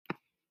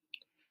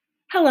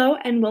Hello,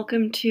 and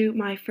welcome to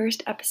my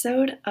first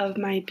episode of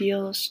my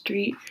Beale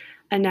Street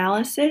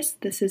analysis.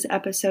 This is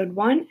episode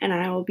 1, and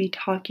I will be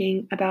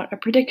talking about a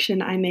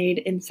prediction I made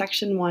in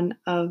section 1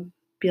 of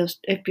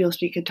If Beale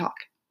Street Could Talk.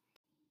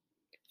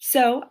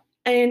 So,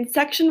 in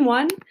section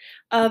 1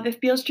 of If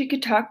Beale Street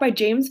Could Talk by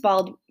James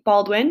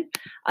Baldwin,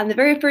 on the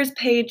very first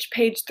page,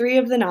 page 3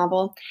 of the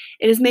novel,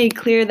 it is made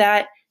clear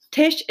that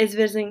Tish is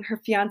visiting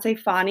her fiancé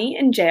Fonny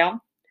in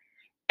jail,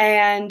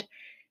 and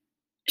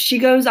she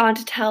goes on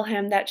to tell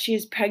him that she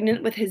is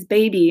pregnant with his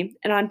baby,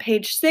 and on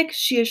page 6,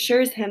 she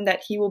assures him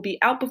that he will be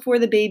out before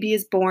the baby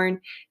is born.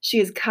 She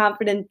is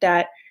confident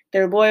that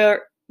their lawyer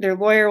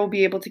will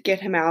be able to get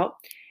him out.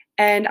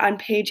 And on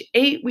page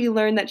 8, we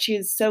learn that she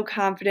is so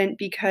confident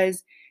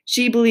because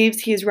she believes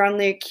he is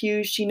wrongly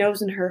accused. She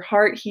knows in her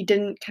heart he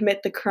didn't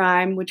commit the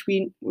crime, which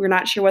we're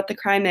not sure what the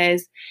crime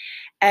is.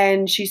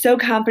 And she's so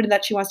confident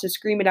that she wants to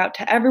scream it out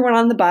to everyone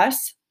on the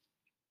bus.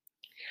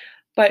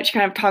 But she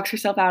kind of talks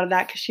herself out of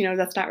that because she knows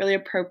that's not really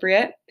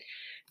appropriate.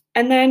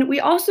 And then we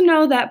also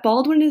know that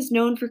Baldwin is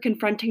known for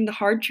confronting the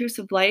hard truths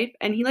of life,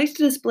 and he likes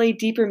to display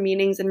deeper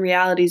meanings and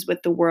realities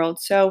with the world.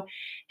 So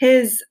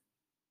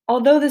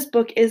although this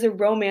book is a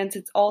romance,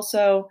 it's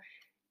also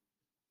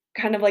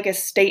kind of like a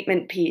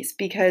statement piece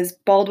because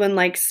Baldwin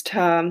likes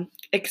to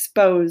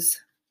expose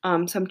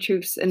some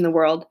truths in the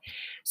world.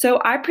 So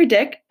I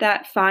predict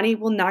that Fonny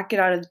will not get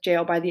out of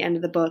jail by the end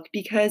of the book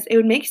because it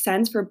would make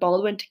sense for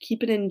Baldwin to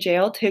keep it in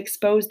jail to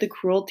expose the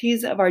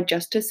cruelties of our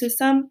justice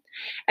system.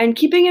 And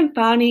keeping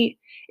Fonny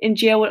in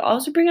jail would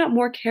also bring out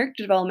more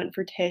character development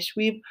for Tish.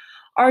 We've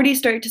already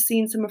started to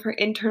see some of her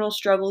internal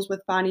struggles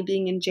with Fonny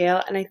being in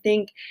jail, and I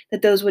think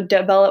that those would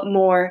develop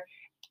more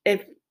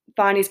if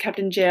Fonny's kept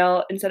in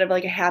jail instead of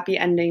like a happy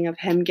ending of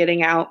him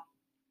getting out.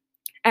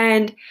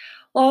 And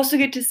we'll also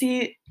get to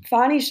see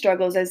Fonny's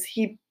struggles as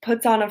he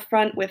puts on a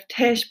front with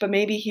Tish, but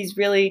maybe he's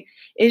really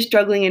is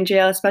struggling in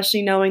jail,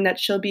 especially knowing that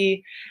she'll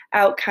be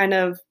out kind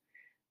of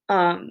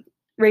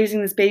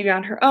raising this baby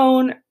on her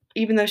own,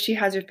 even though she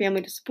has her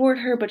family to support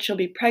her, but she'll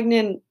be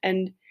pregnant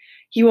and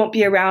he won't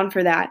be around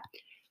for that.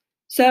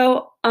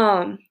 So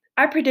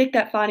I predict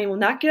that Fonny will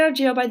not get out of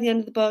jail by the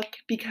end of the book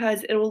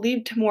because it will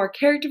lead to more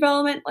character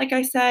development, like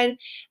I said,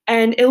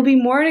 and it will be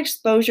more an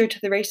exposure to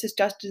the racist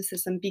justice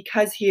system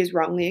because he is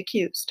wrongly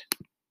accused.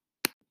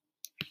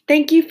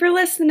 Thank you for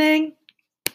listening.